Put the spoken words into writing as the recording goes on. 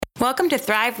Welcome to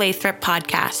Thrive Lathrop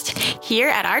podcast. Here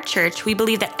at our church, we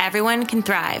believe that everyone can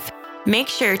thrive. Make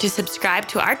sure to subscribe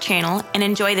to our channel and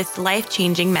enjoy this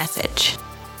life-changing message.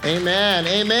 Amen.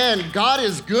 Amen. God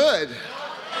is good.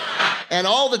 And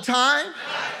all the time.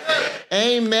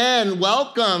 Amen.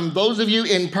 Welcome. Those of you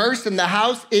in person, the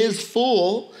house is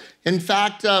full. In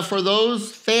fact, for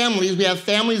those families, we have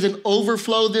families in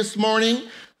overflow this morning.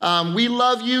 We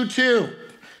love you too.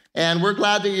 And we're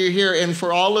glad that you're here. And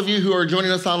for all of you who are joining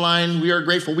us online, we are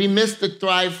grateful. We miss the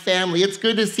Thrive family. It's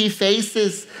good to see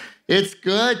faces. It's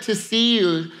good to see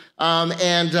you.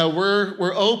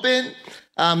 We're open,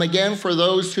 again, for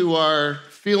those who are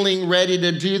feeling ready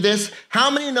to do this.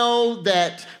 How many know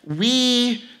that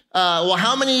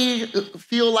how many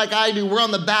feel like I do? We're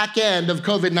on the back end of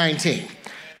COVID-19.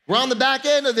 We're on the back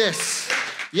end of this.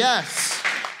 Yes.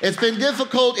 It's been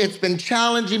difficult, it's been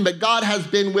challenging, but God has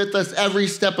been with us every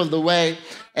step of the way.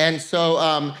 And so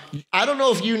I don't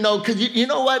know if you know, because you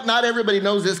know what? Not everybody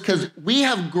knows this, because we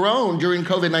have grown during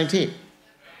COVID-19.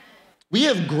 We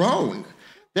have grown.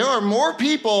 There are more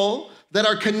people that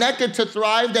are connected to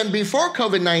Thrive than before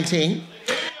COVID-19.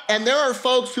 And there are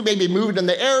folks who maybe moved in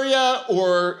the area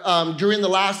or during the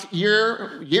last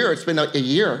year, it's been a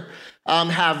year,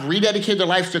 have rededicated their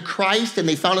lives to Christ, and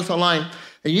they found us online.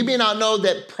 And you may not know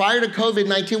that prior to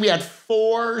COVID-19, we had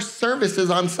 4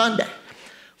 services on Sunday.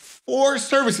 4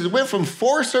 services. It went from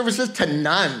 4 services to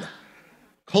none.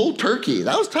 Cold turkey.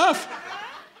 That was tough.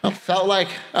 I felt like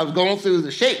I was going through the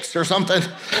shakes or something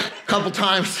a couple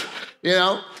times, you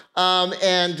know.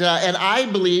 And I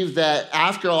believe that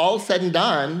after all said and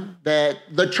done, that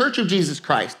the Church of Jesus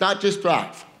Christ, not just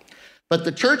Thrive, but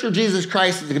the Church of Jesus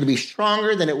Christ is going to be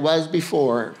stronger than it was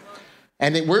before.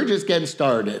 And we're just getting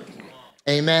started.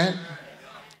 Amen.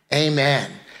 Amen.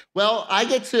 Well, I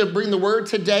get to bring the word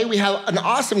today. We have an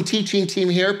awesome teaching team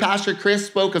here. Pastor Chris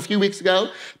spoke a few weeks ago.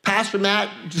 Pastor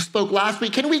Matt just spoke last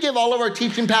week. Can we give all of our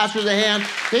teaching pastors a hand?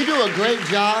 They do a great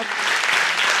job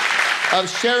of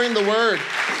sharing the word.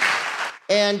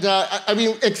 And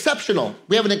exceptional.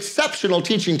 We have an exceptional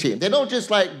teaching team. They don't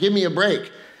just give me a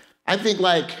break. I think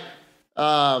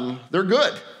they're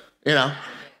good, you know.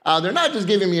 They're not just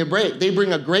giving me a break. They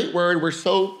bring a great word. We're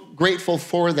so grateful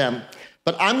for them.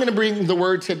 But I'm going to bring the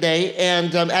word today.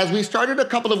 And as we started a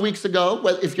couple of weeks ago,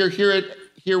 if you're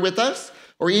here with us,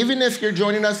 or even if you're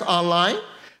joining us online,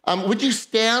 would you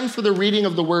stand for the reading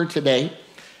of the word today?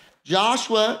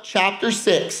 Joshua chapter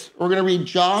 6. We're going to read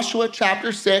Joshua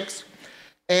chapter 6,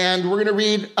 and we're going to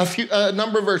read a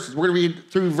number of verses. We're going to read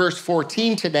through verse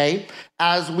 14 today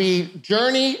as we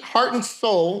journey heart and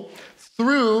soul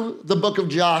through the book of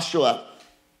Joshua.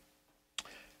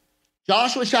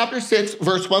 Joshua chapter 6,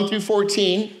 verse 1 through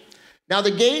 14. Now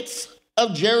the gates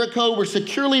of Jericho were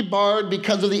securely barred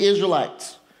because of the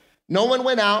Israelites. No one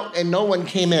went out and no one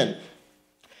came in.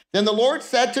 Then the Lord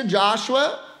said to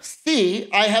Joshua, "See,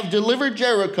 I have delivered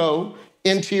Jericho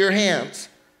into your hands,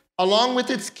 along with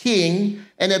its king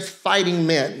and its fighting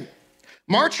men.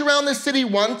 March around the city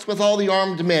once with all the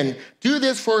armed men. Do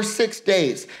this for 6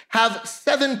 days. Have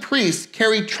 7 priests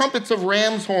carry trumpets of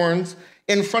ram's horns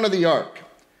in front of the ark.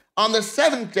 On the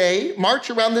 7th day, march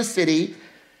around the city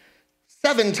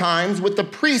 7 times with the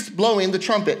priests blowing the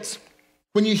trumpets.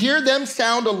 When you hear them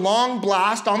sound a long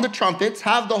blast on the trumpets,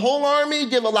 have the whole army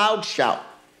give a loud shout.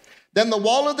 Then the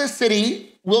wall of the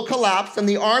city will collapse and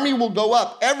the army will go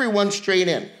up, everyone straight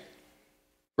in."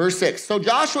 Verse 6, so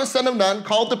Joshua son of Nun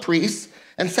called the priests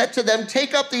and said to them,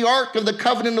 "Take up the ark of the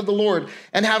covenant of the Lord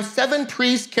and have 7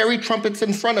 priests carry trumpets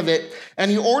in front of it." And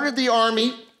he ordered the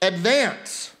army,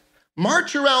 "Advance.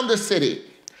 March around the city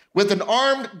with an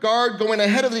armed guard going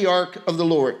ahead of the ark of the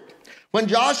Lord." When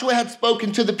Joshua had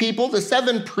spoken to the people, the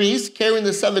 7 priests carrying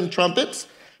the 7 trumpets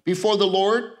before the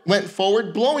Lord went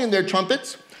forward, blowing their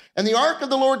trumpets, and the ark of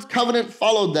the Lord's covenant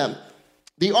followed them.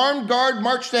 The armed guard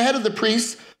marched ahead of the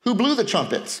priests who blew the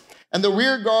trumpets, and the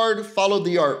rear guard followed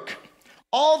the ark.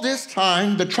 All this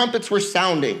time, the trumpets were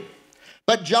sounding,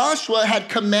 but Joshua had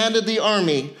commanded the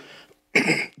army,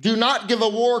 "Do not give a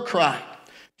war cry.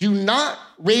 Do not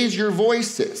raise your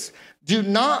voices. Do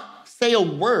not say a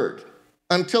word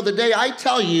until the day I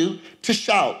tell you to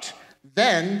shout.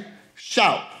 Then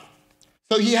shout."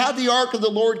 So he had the ark of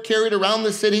the Lord carried around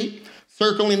the city,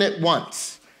 circling it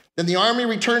once. Then the army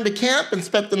returned to camp and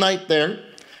spent the night there.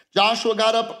 Joshua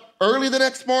got up early the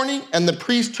next morning, and the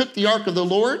priests took the ark of the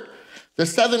Lord. The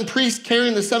 7 priests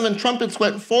carrying the 7 trumpets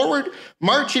went forward,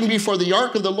 marching before the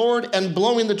ark of the Lord and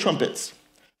blowing the trumpets.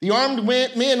 The armed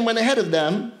men went ahead of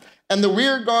them, and the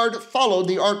rear guard followed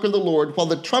the ark of the Lord while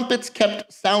the trumpets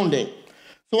kept sounding.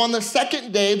 So on the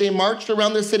 2nd day, they marched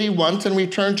around the city once and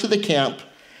returned to the camp.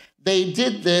 They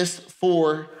did this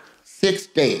for 6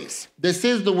 days. This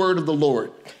is the word of the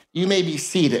Lord. You may be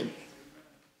seated.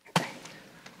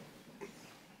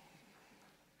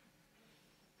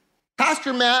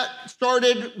 Pastor Matt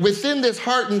started within this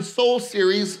Heart and Soul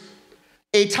series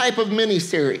a type of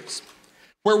mini-series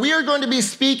where we are going to be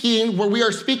speaking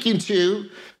to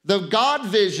the God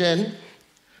vision,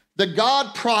 the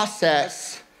God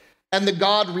process, and the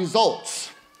God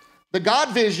results. The God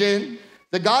vision,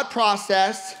 the God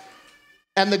process,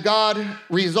 and the God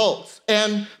results.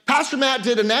 And Pastor Matt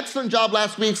did an excellent job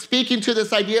last week speaking to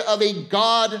this idea of a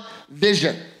God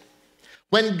vision.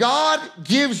 When God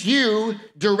gives you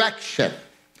direction,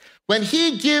 when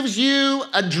he gives you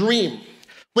a dream,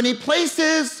 when he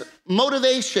places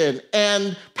motivation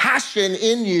and passion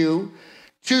in you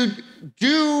to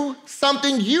do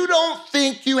something you don't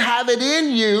think you have it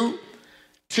in you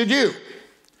to do.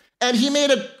 And he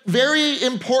made a very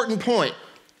important point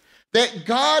that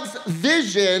God's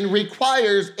vision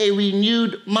requires a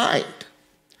renewed mind.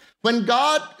 When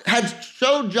God had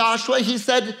showed Joshua, he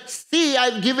said, see,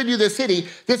 I've given you the city.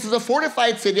 This is a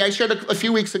fortified city. I shared a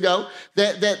few weeks ago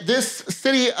that this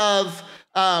city of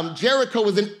Jericho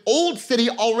was an old city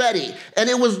already, and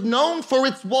it was known for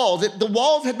its walls. The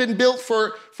walls had been built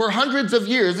for hundreds of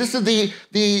years. This is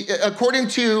the according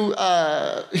to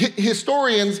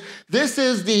historians, this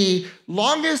is the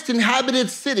longest inhabited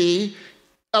city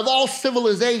of all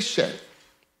civilization.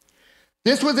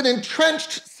 This was an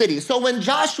entrenched city. So when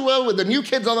Joshua, with the new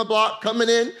kids on the block coming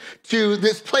in to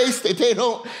this place that they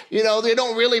don't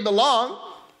really belong,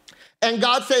 and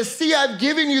God says, see, I've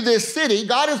given you this city.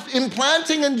 God is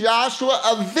implanting in Joshua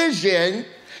a vision,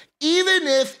 even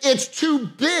if it's too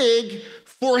big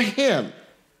for him.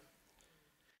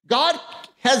 God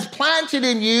has planted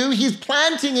in you, he's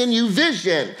planting in you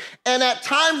vision. And at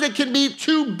times it can be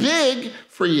too big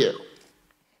for you.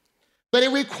 But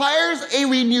it requires a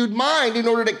renewed mind in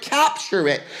order to capture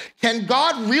it. Can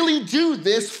God really do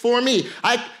this for me?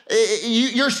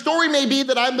 Your story may be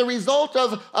that I'm the result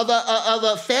of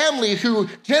a family who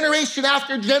generation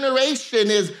after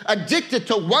generation is addicted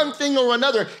to one thing or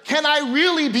another. Can I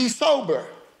really be sober?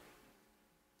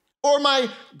 Or my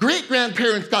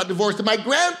great-grandparents got divorced, and my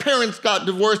grandparents got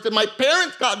divorced, and my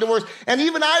parents got divorced, and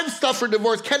even I've suffered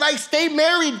divorce. Can I stay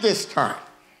married this time?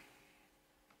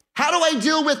 How do I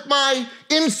deal with my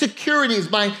insecurities,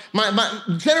 my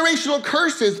generational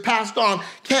curses passed on?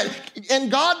 And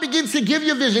God begins to give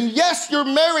you a vision. Yes, your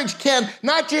marriage can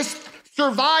not just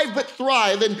survive, but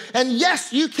thrive. And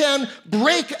yes, you can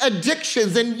break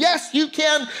addictions. And yes, you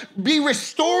can be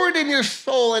restored in your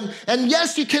soul. And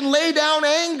yes, you can lay down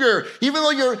anger, even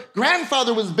though your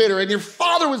grandfather was bitter and your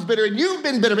father was bitter and you've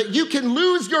been bitter, but you can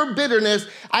lose your bitterness.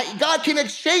 God can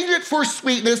exchange it for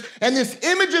sweetness. And this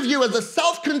image of you as a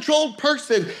self-controlled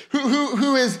person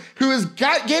who is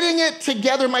getting it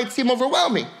together might seem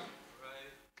overwhelming.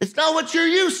 It's not what you're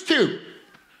used to.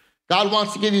 God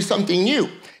wants to give you something new.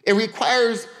 It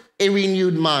requires a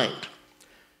renewed mind.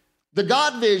 The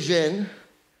God vision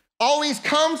always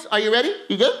comes, are you ready?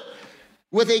 You good?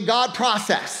 With a God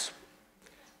process.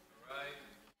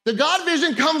 The God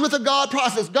vision comes with a God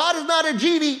process. God is not a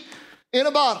genie in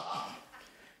a bottle.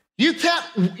 Your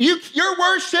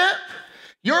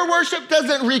worship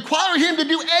doesn't require him to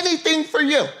do anything for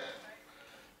you.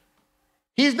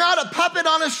 He's not a puppet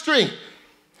on a string.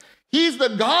 He's the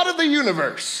God of the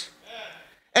universe.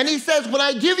 And he says, when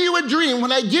I give you a dream,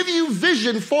 when I give you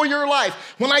vision for your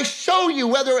life, when I show you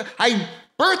whether I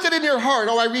birth it in your heart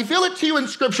or I reveal it to you in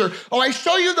scripture, or I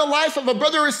show you the life of a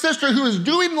brother or sister who is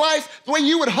doing life the way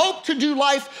you would hope to do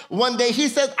life one day, he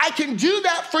says, I can do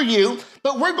that for you,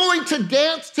 but we're going to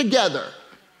dance together.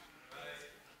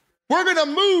 We're going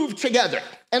to move together.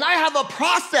 And I have a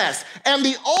process, and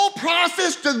the old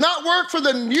process does not work for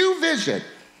the new vision.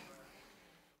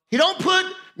 You don't put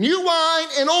new wine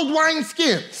in old wine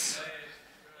skins.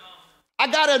 I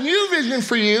got a new vision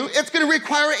for you. It's going to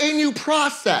require a new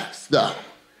process, though.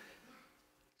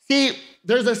 See,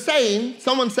 there's a saying,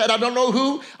 someone said, I don't know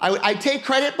who, I take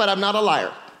credit, but I'm not a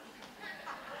liar.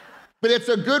 But it's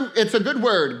a good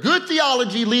word. Good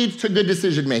theology leads to good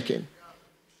decision making.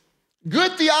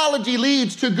 Good theology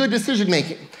leads to good decision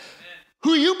making.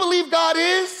 Who you believe God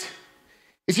is,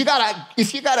 if you got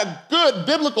a good,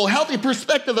 biblical, healthy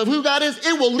perspective of who God is,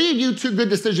 it will lead you to good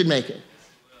decision making.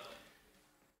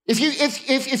 If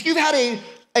you've had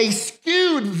a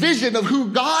skewed vision of who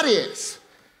God is,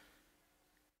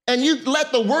 and you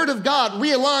let the Word of God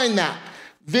realign that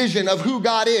vision of who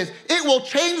God is, it will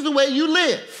change the way you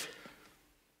live.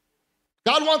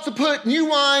 God wants to put new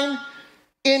wine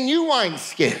in new wine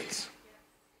skins.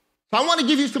 So I want to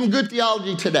give you some good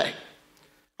theology today.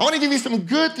 I want to give you some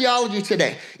good theology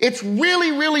today. It's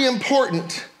really, really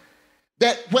important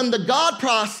that when the God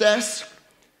process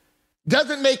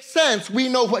doesn't make sense, we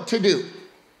know what to do.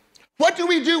 What do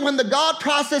we do when the God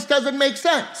process doesn't make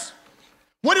sense?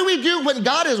 What do we do when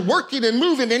God is working and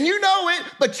moving and you know it,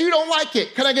 but you don't like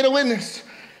it? Can I get a witness?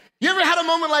 You ever had a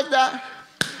moment like that?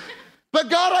 But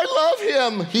God, I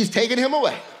love him. He's taking him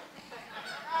away.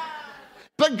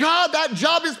 But God, that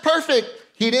job is perfect.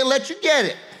 He didn't let you get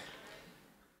it.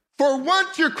 For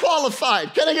once you're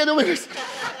qualified. Can I get a witness?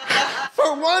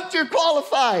 For once you're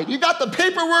qualified. You got the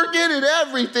paperwork in and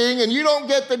everything and you don't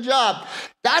get the job.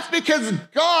 That's because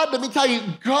God, let me tell you,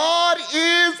 God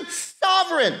is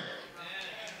sovereign.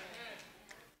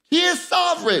 He is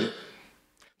sovereign.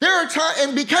 There are times,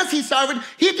 and because he's sovereign,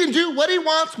 he can do what he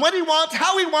wants, when he wants,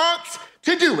 how he wants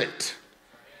to do it.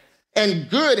 And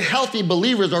good, healthy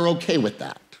believers are okay with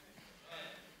that.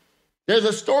 There's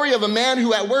a story of a man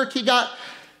who at work, he got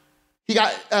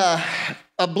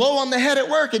a blow on the head at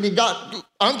work and he got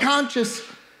unconscious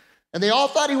and they all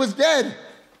thought he was dead.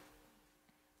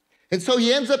 And so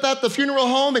he ends up at the funeral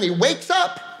home and he wakes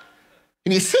up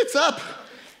and he sits up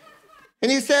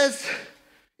and he says,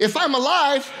 if I'm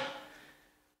alive,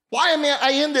 why am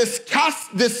I in this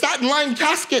satin-lined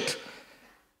casket?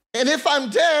 And if I'm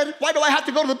dead, why do I have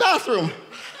to go to the bathroom?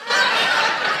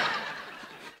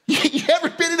 You ever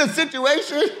been in a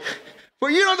situation where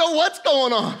you don't know what's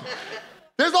going on?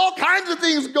 There's all kinds of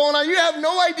things going on. You have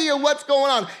no idea what's going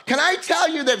on. Can I tell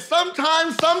you that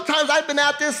sometimes I've been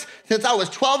at this since I was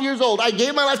 12 years old. I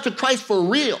gave my life to Christ for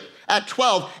real at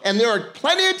 12. And there are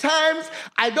plenty of times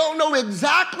I don't know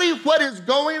exactly what is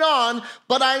going on,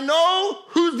 but I know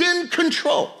who's in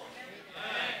control.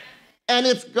 And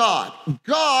it's God.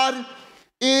 God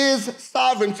is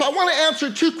sovereign. So I want to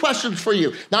answer 2 questions for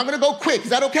you. Now I'm going to go quick. Is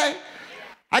that okay?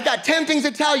 I got 10 things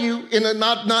to tell you in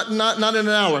not in an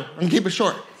hour. I'm going to keep it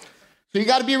short. So you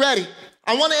got to be ready.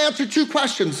 I want to answer 2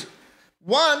 questions.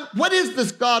 One, what is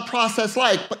this God process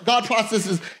like? God process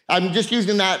is, I'm just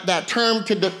using that term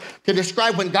to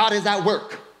describe when God is at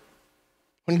work.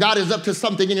 When God is up to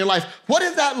something in your life. What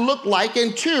does that look like?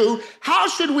 And 2, how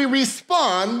should we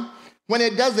respond when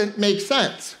it doesn't make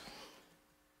sense?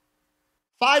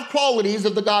 5 qualities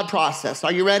of the God process.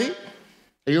 Are you ready?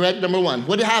 Are you ready? Number 1,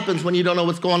 what happens when you don't know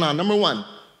what's going on? Number 1,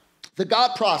 the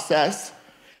God process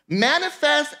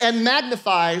manifests and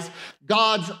magnifies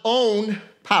God's own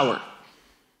power.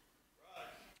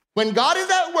 When God is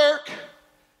at work,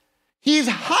 he's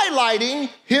highlighting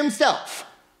himself.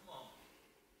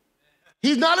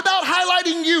 He's not about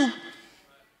highlighting you.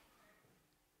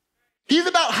 He's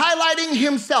about highlighting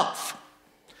himself.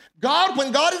 God,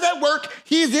 when God is at work,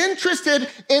 he's interested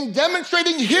in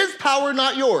demonstrating his power,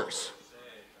 not yours.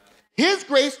 His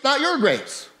grace, not your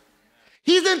grace.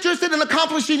 He's interested in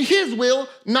accomplishing his will,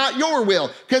 not your will.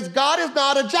 Because God is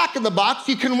not a jack-in-the-box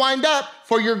you can wind up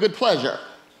for your good pleasure.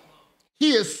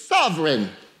 He is sovereign.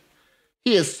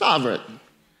 He is sovereign.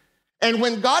 And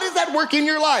when God is at work in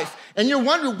your life and you're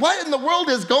wondering what in the world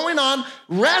is going on,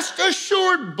 rest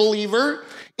assured, believer,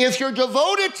 if you're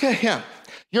devoted to him,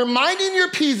 you're minding your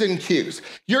P's and Q's,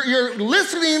 you're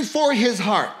listening for his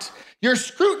heart, you're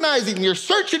scrutinizing, you're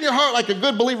searching your heart like a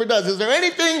good believer does. Is there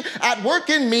anything at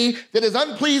work in me that is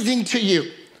unpleasing to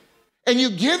you? And you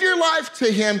give your life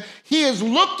to him, he is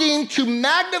looking to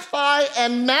magnify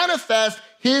and manifest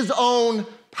his own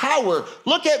power.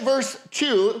 Look at verse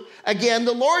 2. Again,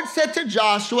 the Lord said to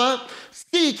Joshua,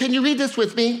 see, can you read this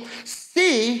with me?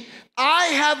 See, I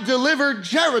have delivered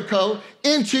Jericho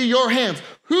into your hands.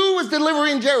 Who was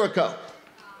delivering Jericho?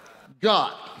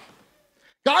 God.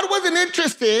 God wasn't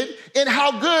interested in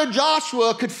how good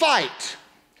Joshua could fight.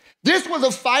 This was a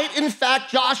fight, in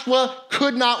fact, Joshua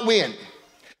could not win.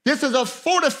 This is a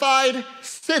fortified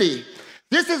city.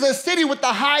 This is a city with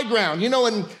the high ground. You know,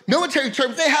 in military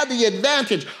terms, they had the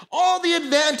advantage, all the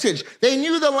advantage. They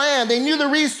knew the land, they knew the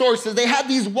resources, they had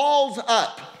these walls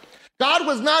up. God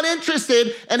was not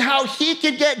interested in how he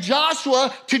could get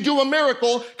Joshua to do a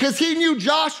miracle because he knew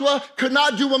Joshua could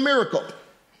not do a miracle.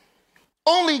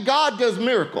 Only God does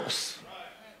miracles.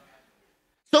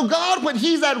 So God, when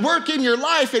he's at work in your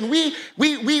life and we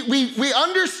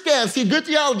understand, see, good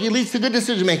theology leads to good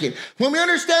decision making. When we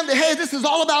understand that, hey, this is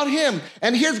all about him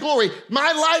and his glory.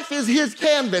 My life is his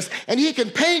canvas and he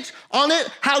can paint on it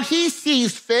how he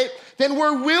sees fit, then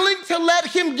we're willing to let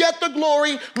him get the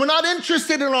glory. We're not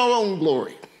interested in our own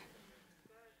glory.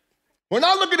 We're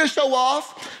not looking to show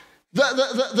off.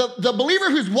 The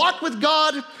believer who's walked with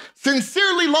God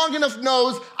sincerely long enough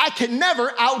knows I can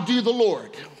never outdo the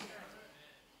Lord.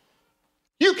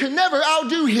 You can never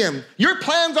outdo him. Your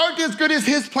plans aren't as good as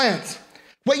his plans.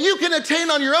 What you can attain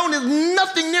on your own is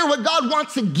nothing near what God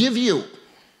wants to give you.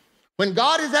 When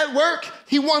God is at work,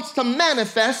 he wants to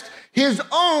manifest his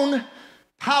own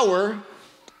power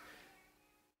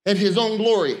and his own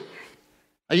glory.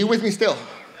 Are you with me still?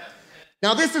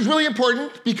 Now, this is really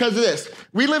important because of this.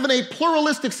 We live in a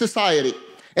pluralistic society,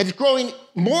 and it's growing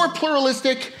more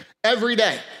pluralistic every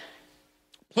day.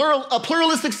 A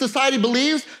pluralistic society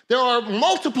believes there are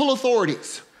multiple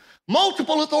authorities.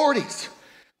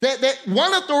 That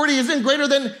one authority isn't greater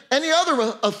than any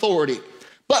other authority.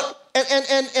 But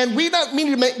we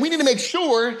need to make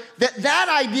sure that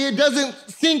idea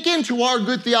doesn't sink into our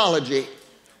good theology.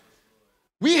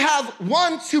 We have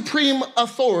one supreme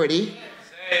authority,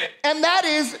 and that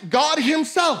is God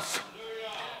himself.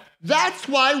 That's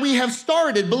why we have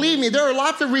started. Believe me, there are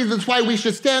lots of reasons why we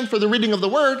should stand for the reading of the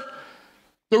word.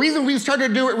 The reason we've started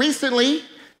to do it recently,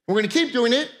 we're going to keep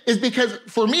doing it, is because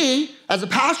for me, as a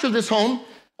pastor of this home,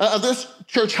 of this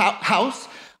church house,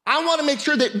 I want to make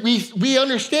sure that we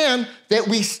understand that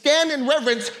we stand in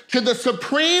reverence to the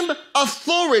supreme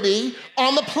authority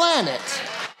on the planet.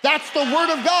 That's the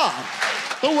word of God.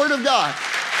 The word of God.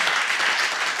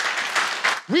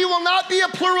 We will not be a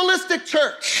pluralistic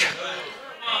church.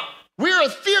 We're a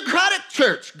theocratic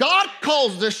church. God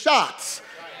calls the shots.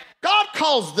 God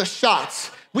calls the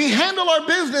shots. We handle our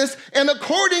business and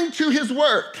according to his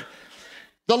word.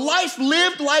 The life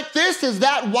lived like this is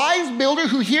that wise builder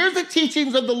who hears the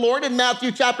teachings of the Lord in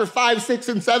Matthew chapter 5, 6,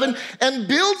 and 7, and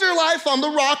builds their life on the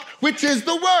rock, which is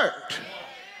the word.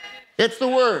 It's the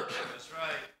word. That's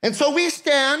right. And so we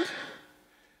stand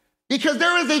because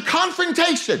there is a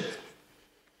confrontation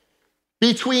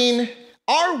between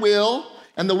our will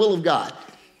and the will of God.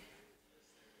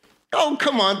 Oh,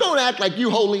 come on, don't act like you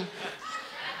holy.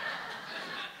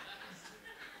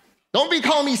 Don't be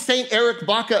calling me Saint Eric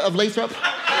Baca of Lathrop.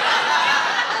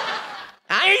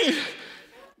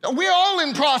 We're all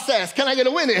in process. Can I get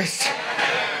a witness?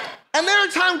 And there are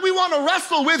times we want to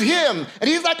wrestle with him. And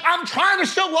he's like, I'm trying to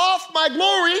show off my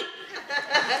glory.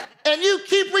 And you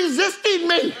keep resisting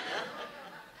me.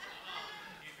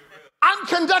 I'm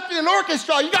conducting an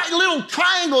orchestra. You got your little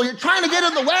triangle. You're trying to get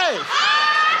in the way.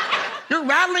 You're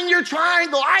rattling your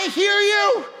triangle. I hear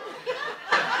you.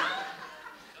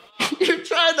 You're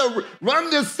trying to run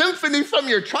this symphony from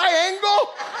your triangle?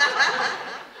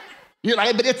 You're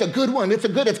like, but it's a good one. It's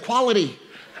quality.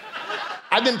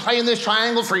 I've been playing this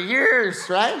triangle for years,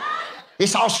 right?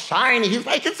 It's all shiny. He's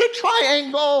like, it's a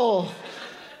triangle.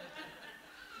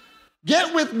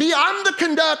 Get with me. I'm the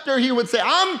conductor, he would say.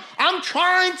 I'm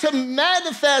trying to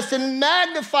manifest and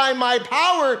magnify my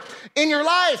power in your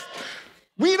life.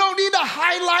 We don't need to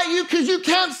highlight you because you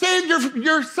can't save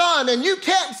your son and you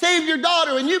can't save your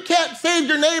daughter and you can't save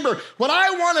your neighbor. What I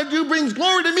want to do brings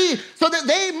glory to me so that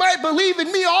they might believe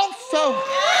in me also.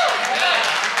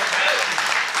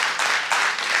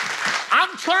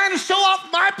 I'm trying to show off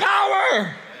my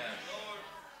power.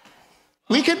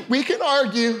 We can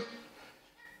argue.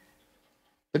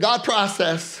 The God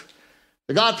process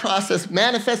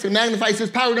manifests and magnifies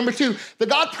his power. Number two, the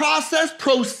God process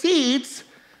proceeds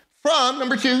from,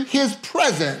 number two, his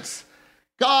presence.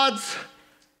 God's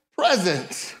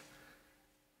presence.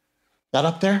 That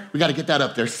up there? We got to get that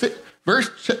up there.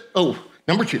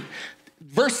 Number two.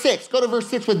 Verse 6. Go to verse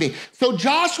 6 with me. So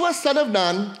Joshua, son of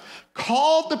Nun,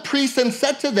 called the priests and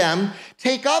said to them,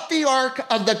 take up the ark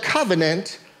of the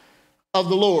covenant of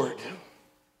the Lord.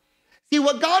 See,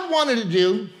 what God wanted to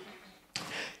do,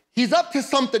 he's up to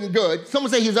something good.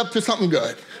 Someone say he's up to something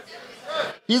good.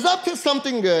 He's up to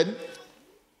something good.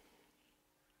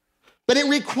 But it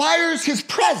requires his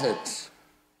presence.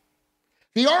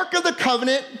 The Ark of the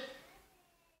Covenant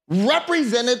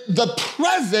represented the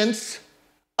presence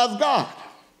of God.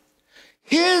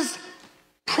 His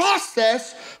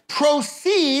process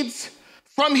proceeds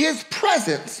from his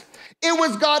presence. It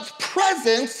was God's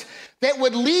presence that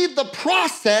would lead the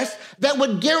process that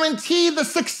would guarantee the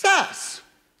success.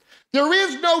 There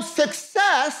is no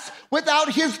success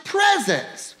without his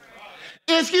presence.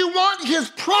 If you want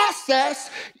his process,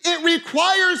 it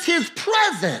requires his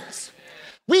presence.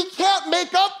 We can't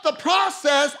make up the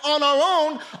process on our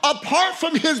own apart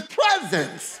from his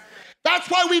presence. That's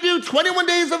why we do 21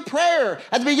 days of prayer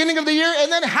at the beginning of the year,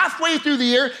 and then halfway through the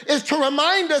year is to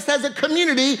remind us as a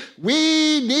community,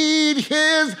 we need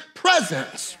his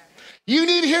presence. You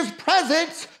need his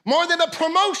presence more than a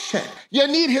promotion. You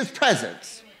need his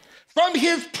presence. From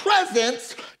his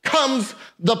presence comes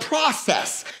the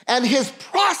process, and his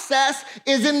process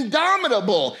is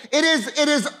indomitable. It is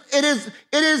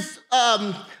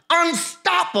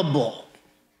unstoppable.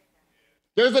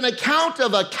 There's an account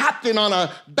of a captain on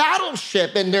a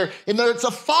battleship, and it's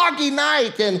a foggy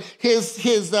night, and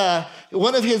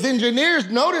one of his engineers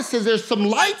notices there's some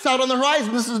lights out on the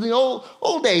horizon. This is in the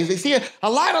old days. They see a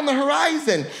light on the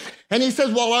horizon. And he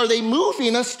says, well, are they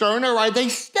moving astern or are they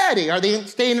steady? Are they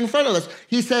staying in front of us?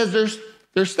 He says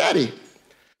they're steady.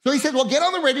 So he said, well, get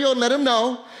on the radio and let them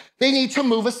know they need to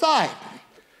move aside.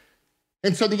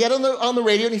 And so they get on the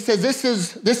radio, and he says, this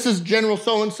is General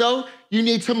so-and-so, you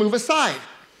need to move aside.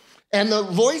 And the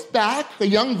voice back, the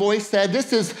young voice said,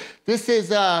 this is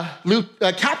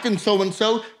Captain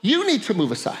so-and-so, you need to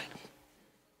move aside.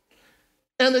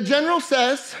 And the general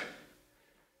says,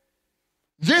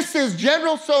 this is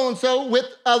General so-and-so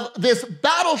of this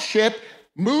battleship,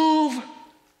 move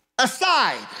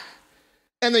aside.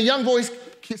 And the young voice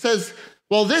says,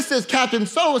 well, this is Captain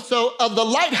so-and-so of the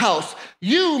lighthouse.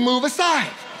 You move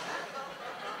aside.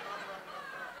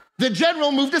 The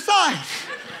general moved aside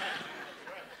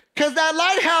because that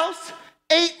lighthouse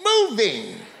ain't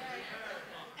moving.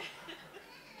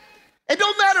 It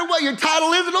don't matter what your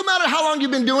title is. It don't matter how long you've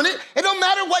been doing it. It don't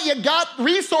matter what you got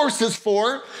resources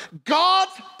for.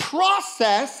 God's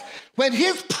process, when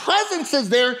his presence is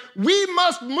there, we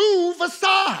must move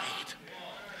aside.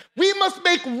 We must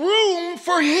make room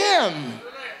for him.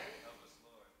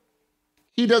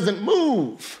 He doesn't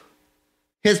move.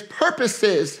 His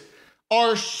purposes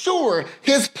are sure.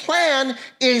 His plan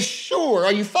is sure.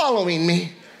 Are you following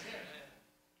me?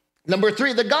 Number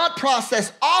 3, the God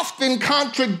process often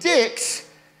contradicts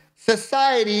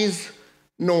society's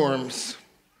norms.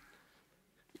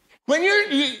 How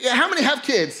many have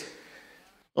kids?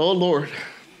 Oh, Lord.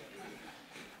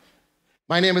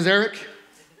 My name is Eric,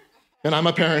 and I'm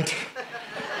a parent.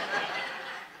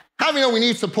 How many know we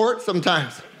need support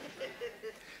sometimes?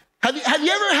 Have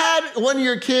you ever had one of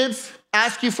your kids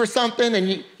ask you for something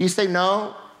and you say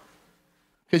no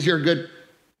because you're a good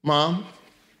mom?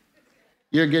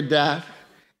 You're a good dad.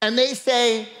 And they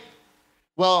say,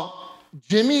 well,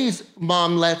 Jimmy's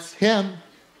mom lets him.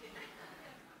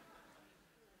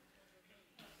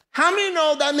 How many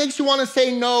know that makes you want to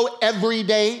say no every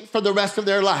day for the rest of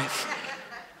their life?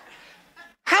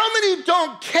 How many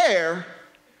don't care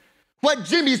what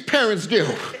Jimmy's parents do?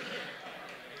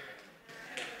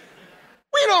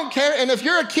 We don't care, and if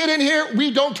you're a kid in here,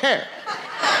 we don't care.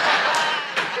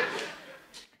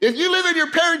 If you live in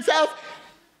your parents' house,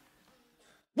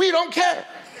 we don't care.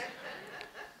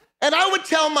 And I would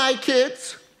tell my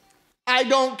kids, I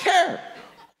don't care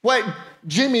what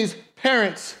Jimmy's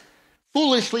parents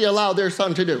foolishly allow their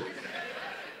son to do.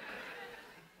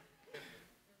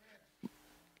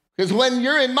 Because when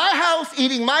you're in my house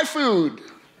eating my food,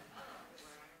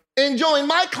 enjoying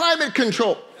my climate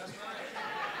control,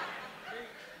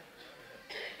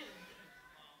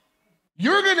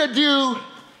 you're gonna do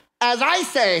as I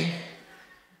say,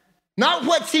 not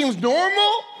what seems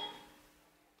normal,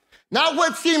 not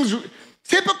what seems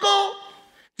typical.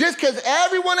 Just because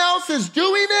everyone else is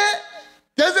doing it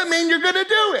doesn't mean you're gonna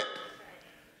do it.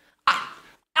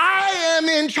 I am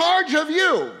in charge of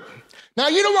you. Now,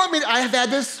 you don't want me to, I had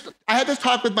this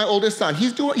talk with my oldest son.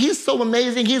 He's so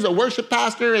amazing. He's a worship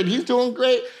pastor and he's doing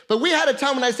great. But we had a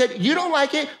time when I said, you don't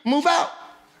like it, move out.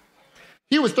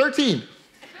 He was 13.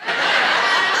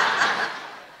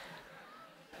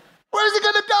 Where's he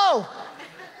gonna go?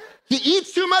 He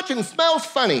eats too much and smells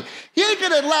funny. He ain't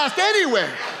gonna last anywhere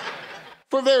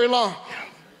for very long.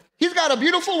 He's got a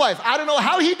beautiful wife. I don't know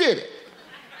how he did it.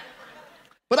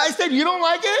 But I said, you don't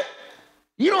like it?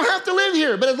 You don't have to live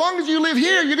here. But as long as you live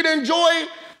here, you're gonna enjoy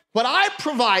what I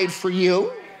provide for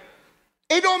you.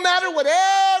 It don't matter what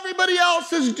everybody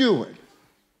else is doing.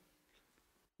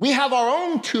 We have our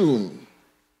own tune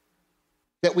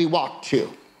that we walk to.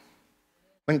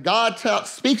 When God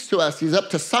speaks to us, he's up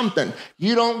to something.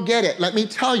 You don't get it. Let me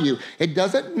tell you, it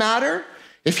doesn't matter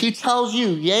if he tells you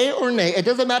yay or nay. It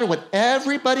doesn't matter what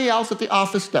everybody else at the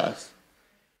office does.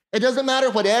 It doesn't matter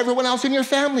what everyone else in your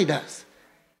family does.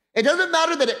 It doesn't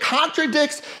matter that it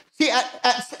contradicts. See,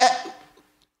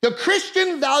 the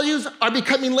Christian values are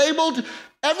becoming labeled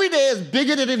every day as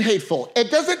bigoted and hateful.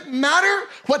 It doesn't matter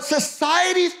what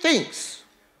society thinks.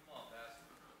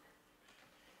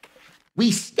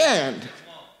 We stand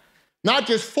not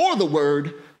just for the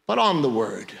word, but on the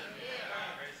word.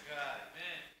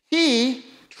 He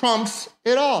trumps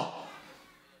it all.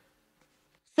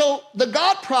 So the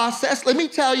God process, let me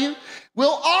tell you,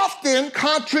 will often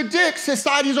contradict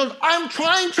society's own. I'm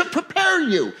trying to prepare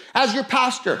you as your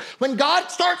pastor. When God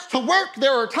starts to work,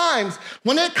 there are times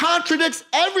when it contradicts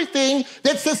everything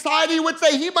that society would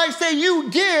say. He might say, you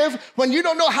give when you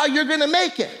don't know how you're gonna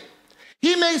make it.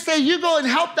 He may say, you go and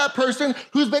help that person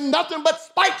who's been nothing but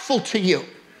spiteful to you.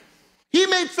 He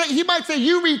might say,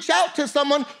 you reach out to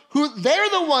someone who they're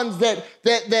the ones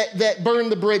that burn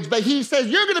the bridge, but he says,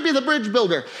 you're gonna be the bridge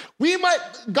builder.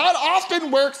 God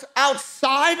often works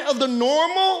outside of the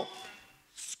normal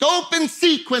scope and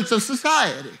sequence of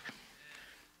society.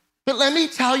 But let me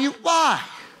tell you why.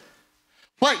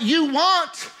 What you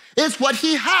want is what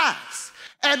he has,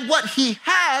 and what he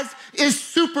has is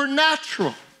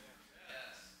supernatural.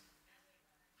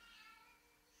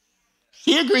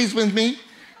 She agrees with me,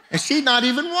 and she's not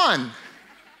even one.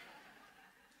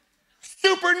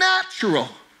 Supernatural.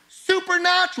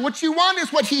 Supernatural. What you want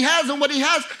is what he has, and what he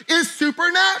has is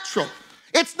supernatural.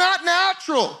 It's not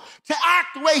natural to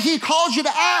act the way he calls you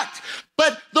to act,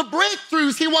 but the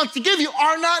breakthroughs he wants to give you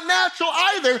are not natural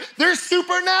either. They're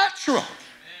supernatural.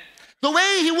 The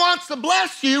way he wants to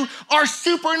bless you are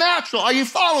supernatural. Are you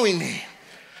following me?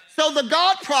 So the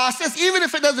God process, even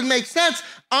if it doesn't make sense,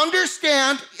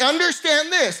 understand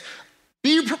this.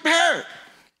 Be prepared.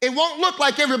 It won't look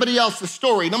like everybody else's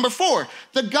story. Number 4,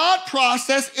 the God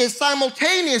process is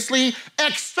simultaneously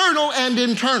external and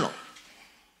internal.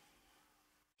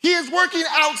 He is working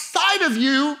outside of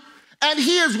you, and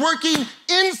he is working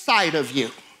inside of you.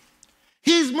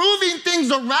 He's moving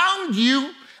things around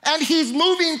you, and he's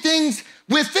moving things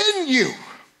within you.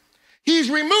 He's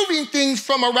removing things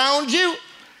from around you,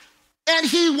 and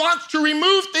he wants to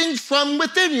remove things from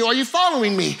within you. Are you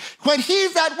following me? When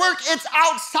he's at work, it's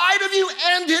outside of you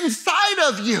and inside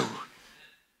of you.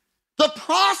 The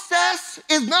process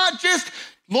is not just,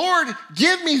 Lord,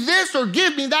 give me this or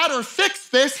give me that or fix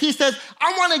this. He says,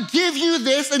 I want to give you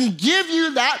this and give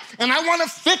you that, and I want to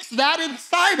fix that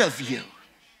inside of you.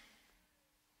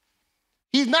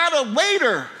 He's not a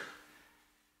waiter.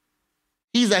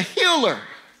 He's a healer.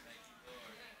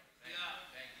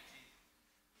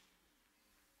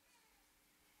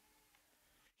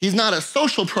 He's not a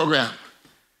social program.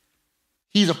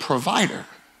 He's a provider. Are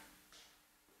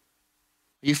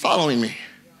you following me?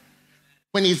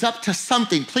 When he's up to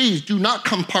something, please do not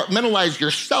compartmentalize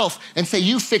yourself and say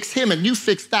you fix him and you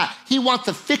fix that. He wants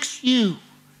to fix you.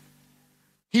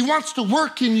 He wants to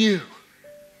work in you.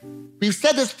 We've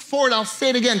said this before, and I'll say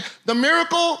it again. The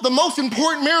miracle, the most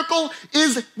important miracle,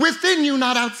 is within you,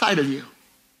 not outside of you.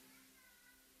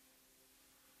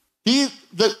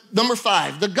 Number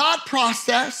 5, the God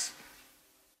process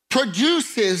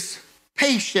produces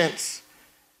patience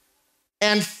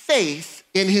and faith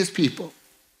in his people.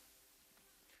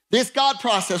 This God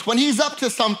process, when he's up to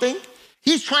something,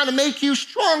 he's trying to make you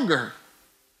stronger,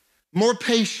 more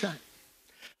patient.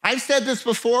 I've said this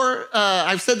before.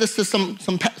 I've said this to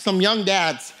some young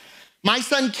dads. My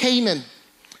son Canaan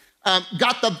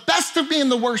got the best of me and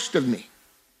the worst of me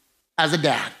as a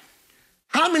dad.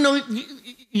 How many know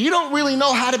you don't really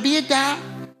know how to be a dad?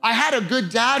 I had a good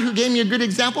dad who gave me a good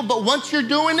example, but once you're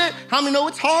doing it, how many know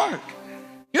it's hard?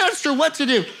 You're not sure what to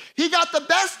do. He got the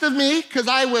best of me because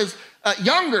I was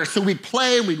younger, so we'd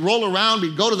play, we'd roll around,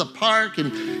 we'd go to the park,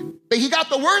 but he got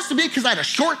the worst of me because I had a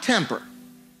short temper.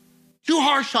 Too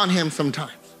harsh on him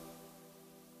sometimes.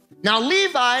 Now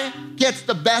Levi gets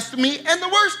the best of me and the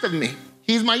worst of me.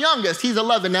 He's my youngest. He's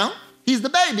 11 now. He's the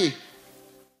baby.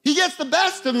 He gets the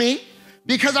best of me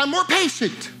because I'm more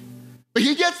patient. But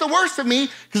he gets the worst of me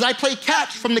because I play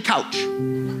catch from the couch.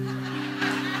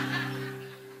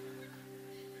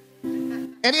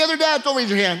 Any other dads, don't raise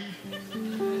your hand.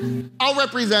 I'll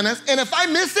represent us. And if I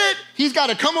miss it, he's got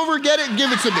to come over, get it, and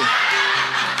give it to me.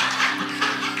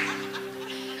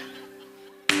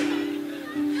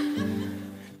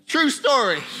 True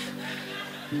story.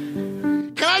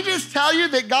 Can I just tell you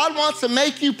that God wants to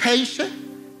make you patient?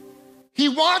 He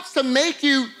wants to make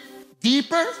you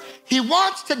deeper. He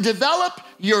wants to develop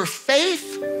your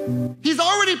faith. He's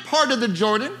already parted the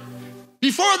Jordan.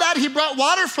 Before that, he brought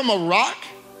water from a rock.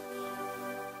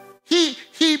 He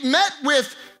met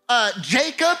with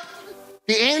Jacob,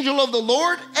 the angel of the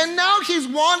Lord, and now he's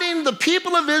wanting the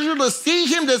people of Israel to see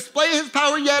him display his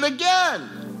power yet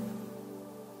again.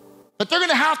 But they're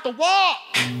gonna have to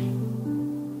walk.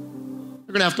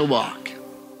 They're gonna have to walk.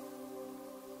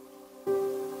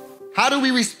 How do we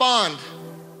respond?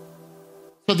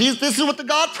 So this is what the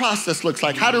God process looks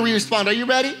like. How do we respond? Are you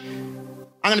ready?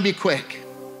 I'm gonna be quick.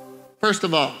 First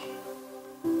of all,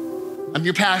 I'm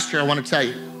your pastor, I wanna tell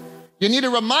you. You need to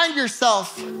remind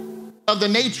yourself of the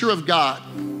nature of God,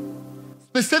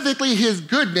 specifically his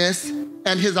goodness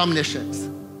and his omniscience.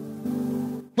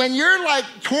 When you're like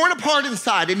torn apart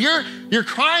inside and you're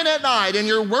crying at night and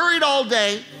you're worried all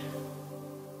day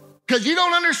because you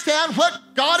don't understand what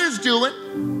God is doing,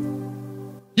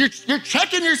 you're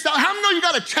checking yourself. How many know you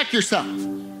got to check yourself?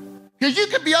 Because you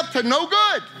could be up to no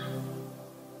good,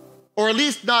 or at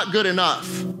least not good enough.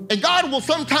 And God will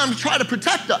sometimes try to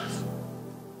protect us.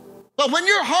 But when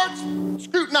your heart's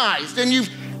scrutinized and you've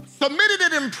submitted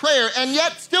it in prayer, and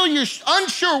yet still you're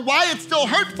unsure why it's still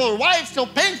hurtful or why it's still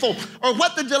painful or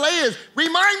what the delay is,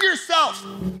 remind yourself,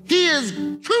 he is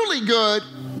truly good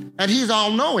and he's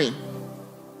all-knowing.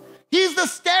 He's the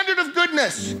standard of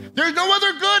goodness. There's no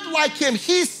other good like him.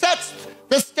 He sets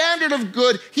the standard of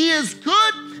good. He is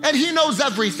good and he knows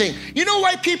everything. You know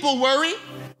why people worry?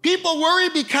 People worry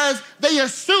because they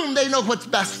assume they know what's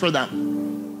best for them.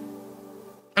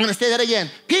 I'm gonna say that again.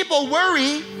 People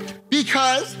worry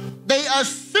because they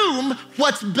assume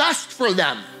what's best for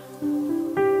them.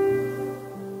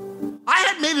 I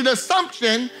had made an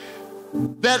assumption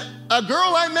that a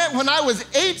girl I met when I was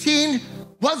 18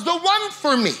 was the one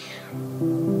for me.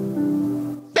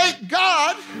 Thank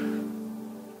God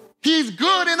he's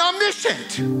good and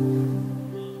omniscient.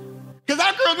 Because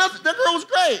that girl was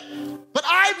great. But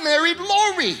I married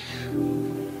Lori.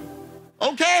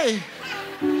 Okay.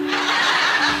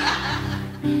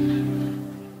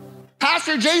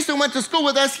 Pastor Jason went to school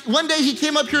with us. One day he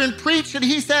came up here and preached, and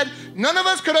he said, none of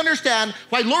us could understand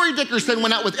why Lori Dickerson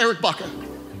went out with Eric Bucka.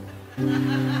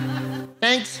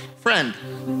 Thanks, friend.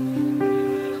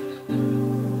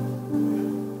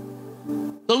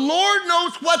 The Lord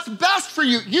knows what's best for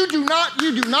you. You do not,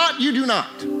 you do not, you do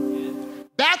not.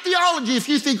 Bad theology if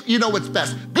you think you know what's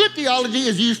best. Good theology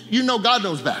is you know God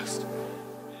knows best.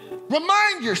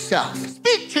 Remind yourself,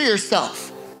 speak to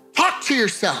yourself, talk to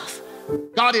yourself.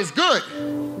 God is good,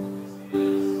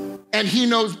 and he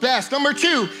knows best. Number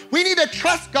 2, we need to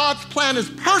trust God's plan is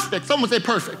perfect. Someone say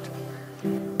perfect.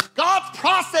 God's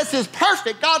process is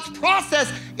perfect. God's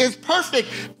process is perfect.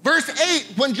 Verse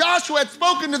 8, when Joshua had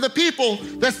spoken to the people,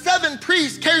 the 7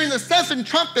 priests carrying the 7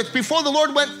 trumpets before the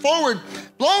Lord went forward,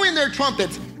 blowing their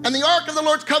trumpets, and the ark of the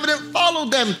Lord's covenant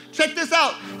followed them. Check this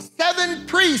out. 7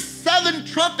 priests, 7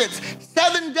 trumpets,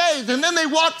 7 days, and then they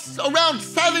walked around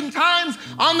 7 times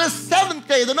on the 7th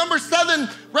day. The number 7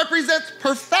 represents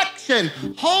perfection,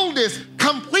 wholeness,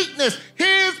 completeness.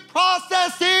 His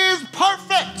process is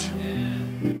perfect.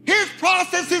 His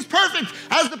process is perfect.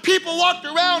 As the people walked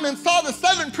around and saw the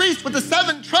 7 priests with the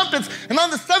 7 trumpets, and on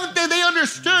the 7th day they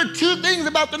understood 2 things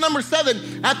about the number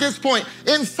 7 at this point.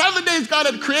 In 7 days God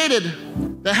had created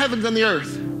the heavens and the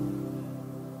earth.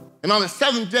 And on the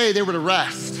 7th day, they were to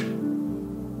rest.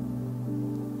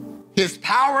 His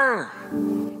power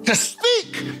to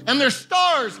speak, and there's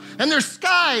stars, and there's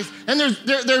skies, and there's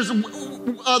the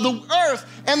earth,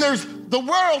 and there's the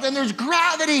world, and there's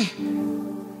gravity.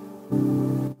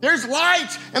 There's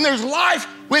light, and there's life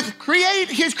with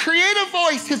his creative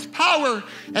voice, his power.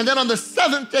 And then on the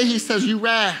 7th day, he says, you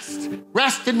rest.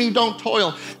 Rest in me, don't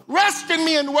toil. Rest in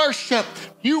me and worship.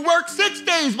 You work 6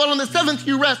 days, but on the 7th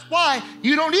you rest. Why?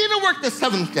 You don't need to work the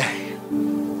 7th day.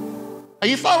 Are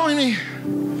you following me?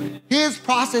 His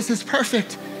process is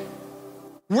perfect.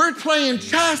 We're playing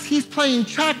chess, he's playing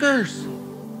checkers.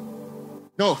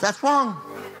 No, that's wrong.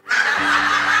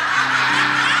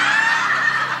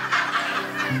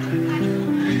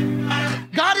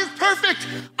 God is perfect.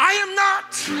 I am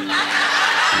not.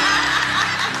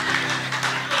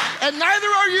 And neither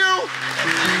are you.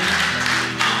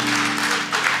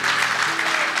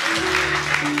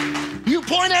 You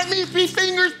point at me, 3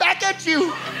 fingers back at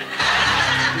you.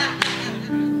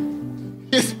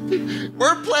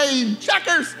 We're playing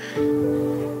checkers.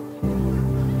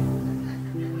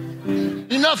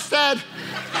 Enough said.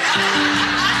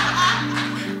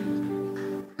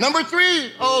 Number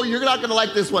 3, oh, you're not gonna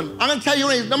like this one. I'm gonna tell you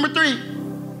anyways. Number 3,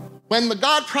 when the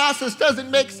God process doesn't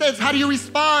make sense, how do you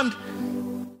respond?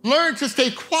 Learn to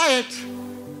stay quiet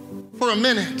for a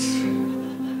minute.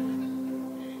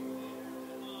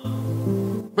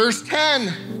 Verse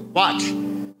 10, watch.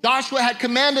 Joshua had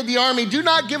commanded the army, do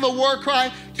not give a war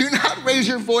cry, do not raise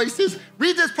your voices.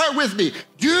 Read this part with me.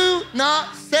 Do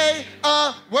not say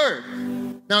a word.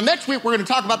 Now next week we're gonna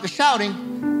talk about the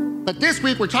shouting, but this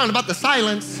week we're talking about the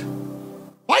silence.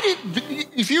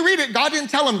 If you read it, God didn't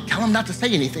tell him not to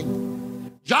say anything.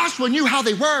 Joshua knew how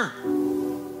they were.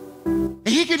 And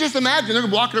he could just imagine they're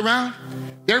walking around.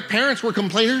 Their parents were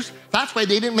complainers. That's why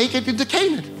they didn't make it to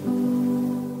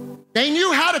Canaan. They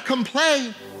knew how to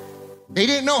complain. They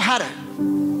didn't know how to,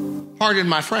 pardon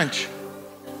my French,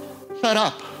 shut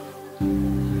up.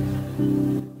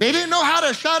 They didn't know how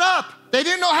to shut up. They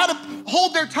didn't know how to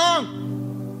hold their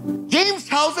tongue. James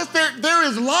tells us there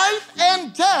is life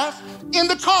and death in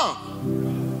the tongue.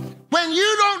 When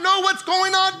you don't know what's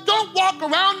going on, don't walk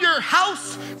around your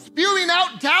house spewing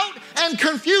out doubt and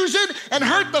confusion and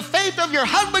hurt the faith of your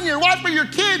husband, your wife, or your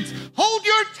kids. Hold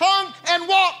your tongue and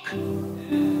walk.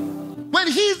 When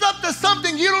he's up to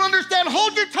something you don't understand,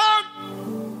 hold your tongue.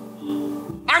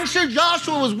 I'm sure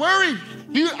Joshua was worried.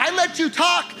 I let you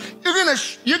talk. You're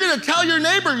gonna tell your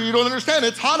neighbor you don't understand.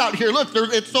 It's hot out here. Look,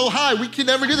 it's so high. We can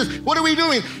never do this. What are we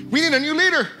doing? We need a new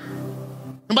leader.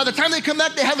 And by the time they come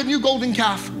back, they have a new golden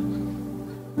calf.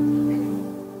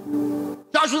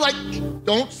 Joshua's like,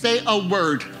 don't say a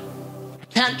word. I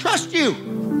can't trust you.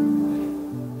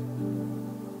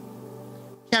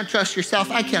 Can't trust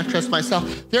yourself. I can't trust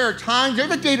myself. There are times,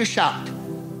 there's a day to shout,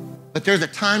 but there's a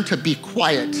time to be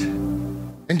quiet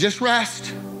and just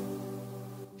rest.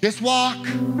 Just walk.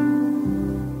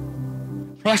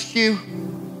 Trust you.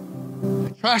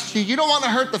 Trust you. You don't want to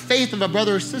hurt the faith of a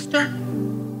brother or sister.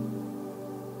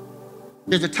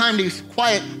 There's a time to be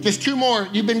quiet. Just two more.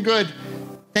 You've been good.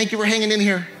 Thank you for hanging in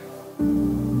here.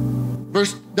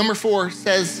 Verse number 4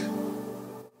 says,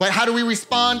 but how do we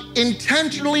respond?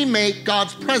 Intentionally make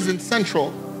God's presence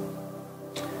central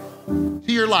to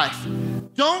your life.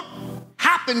 Don't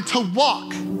happen to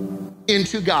walk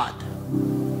into God.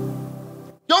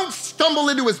 Don't stumble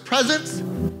into his presence.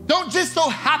 Don't just so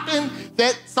happen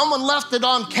that someone left it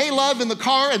on K-Love in the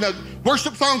car and the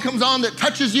worship song comes on that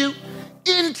touches you.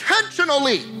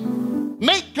 Intentionally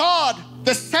make God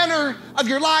the center of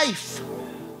your life.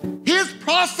 His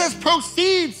process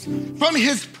proceeds from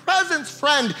his presence,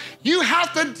 friend. You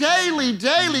have to daily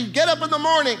get up in the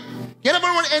morning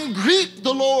and greet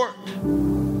the Lord.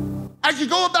 As you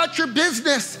go about your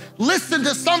business, listen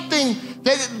to something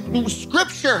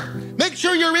scripture. Make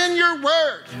sure you're in your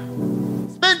word.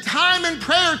 Spend time in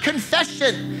prayer,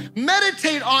 confession.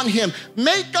 Meditate on him.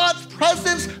 Make God's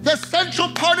presence the central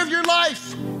part of your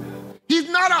life. He's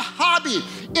not a hobby.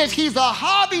 If he's a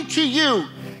hobby to you,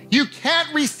 you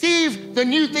can't receive the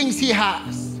new things he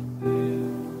has.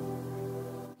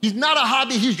 He's not a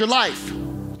hobby, he's your life.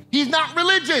 He's not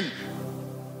religion.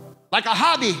 Like a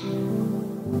hobby,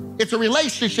 it's a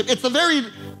relationship. It's the very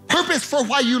purpose for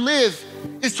why you live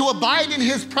is to abide in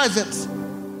his presence.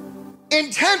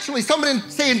 Intentionally, somebody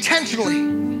say intentionally,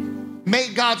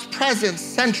 make God's presence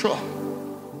central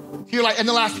to your life. And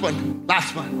the last one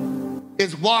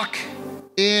is walk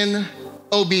in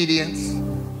obedience.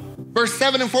 Verse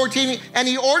 7 and 14, and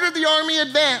he ordered the army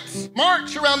advance,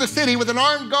 march around the city with an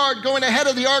armed guard going ahead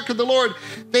of the ark of the Lord.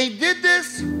 They did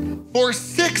this for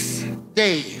 6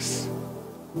 days.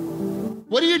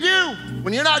 What do you do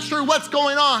when you're not sure what's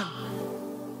going on?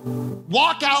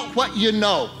 Walk out what you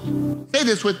know. Say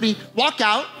this with me, walk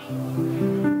out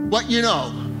what you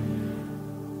know.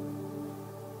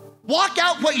 Walk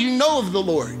out what you know of the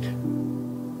Lord.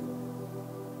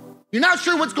 You're not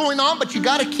sure what's going on, but you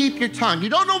gotta keep your tongue. You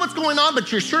don't know what's going on, but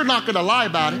you're sure not gonna lie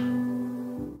about it.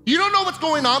 You don't know what's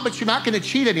going on, but you're not gonna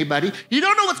cheat anybody. You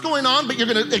don't know what's going on, but you're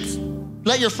gonna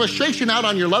let your frustration out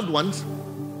on your loved ones.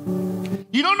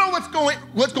 You don't know what's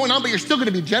going on, but you're still gonna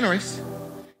be generous.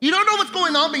 You don't know what's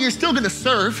going on, but you're still gonna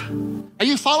serve. Are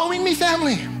you following me,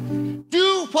 family?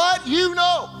 Do what you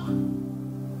know.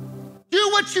 Do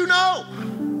what you know.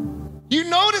 You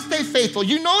know to stay faithful.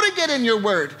 You know to get in your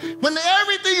word. When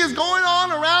everything is going on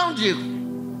around you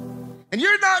and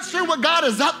you're not sure what God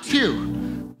is up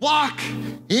to, walk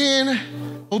in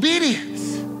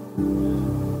obedience.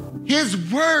 His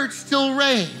word still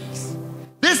reigns.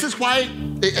 This is why,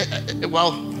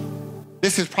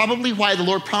 this is probably why the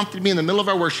Lord prompted me in the middle of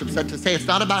our worship set to say it's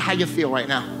not about how you feel right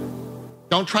now.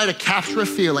 Don't try to capture a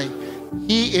feeling.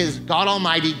 He is God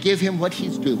Almighty. Give him what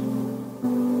he's due,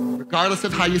 regardless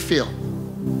of how you feel.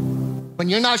 When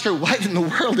you're not sure what in the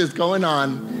world is going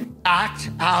on,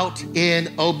 act out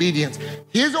in obedience.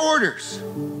 His orders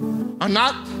are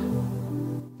not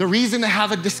the reason to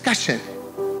have a discussion.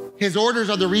 His orders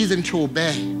are the reason to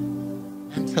obey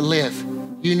and to live.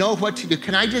 You know what to do.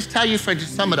 Can I just tell you, friend, to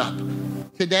sum it up?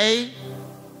 Today,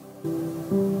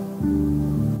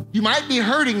 you might be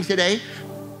hurting today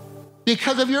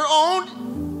because of your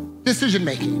own decision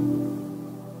making.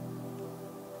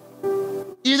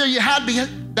 Either you had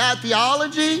bad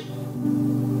theology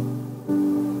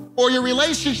or your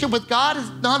relationship with God is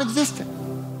non-existent.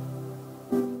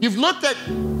 You've looked at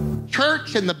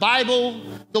church and the Bible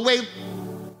the way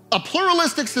a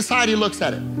pluralistic society looks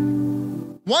at it.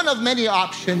 One of many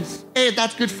options. Hey,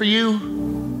 that's good for you.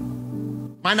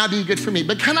 Might not be good for me.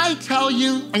 But can I tell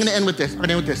you, I'm gonna end with this.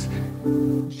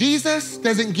 Jesus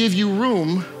doesn't give you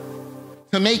room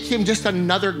to make him just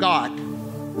another God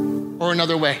or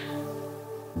another way.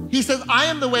 He says, I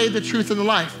am the way, the truth, and the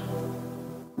life.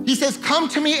 He says, come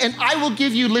to me and I will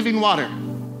give you living water.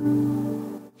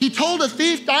 He told a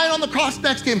thief dying on the cross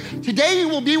next to him, today you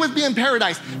will be with me in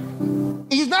paradise.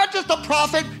 He's not just a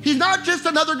prophet. He's not just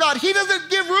another God. He doesn't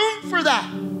give room for that.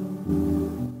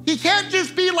 He can't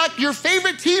just be like your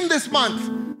favorite team this month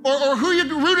or who you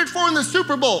rooted for in the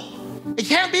Super Bowl. It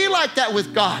can't be like that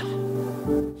with God.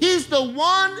 He's the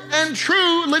one and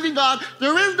true living God.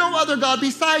 There is no other God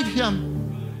beside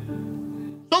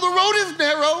him. So the road is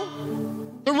narrow.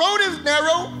 The road is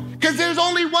narrow because there's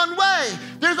only one way.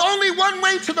 There's only one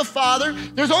way to the Father.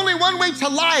 There's only one way to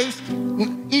life,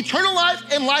 eternal life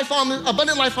and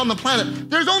abundant life on the planet.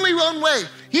 There's only one way.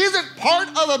 He isn't part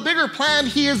of a bigger plan.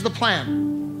 He is the plan.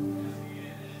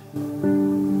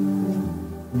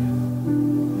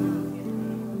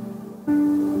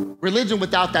 Religion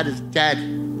without that is dead.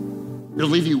 It'll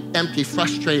leave you empty,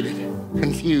 frustrated,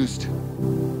 confused.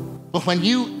 But when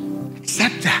you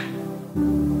accept that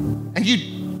and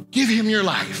you give him your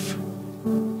life,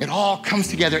 it all comes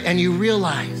together and you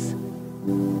realize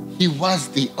he was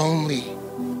the only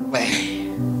way.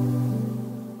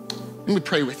 Let me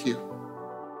pray with you.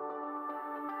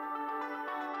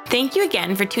 Thank you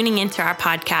again for tuning into our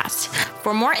podcast.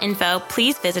 For more info,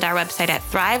 please visit our website at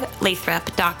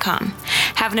thrivelathrop.com.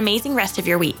 Have an amazing rest of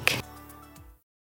your week.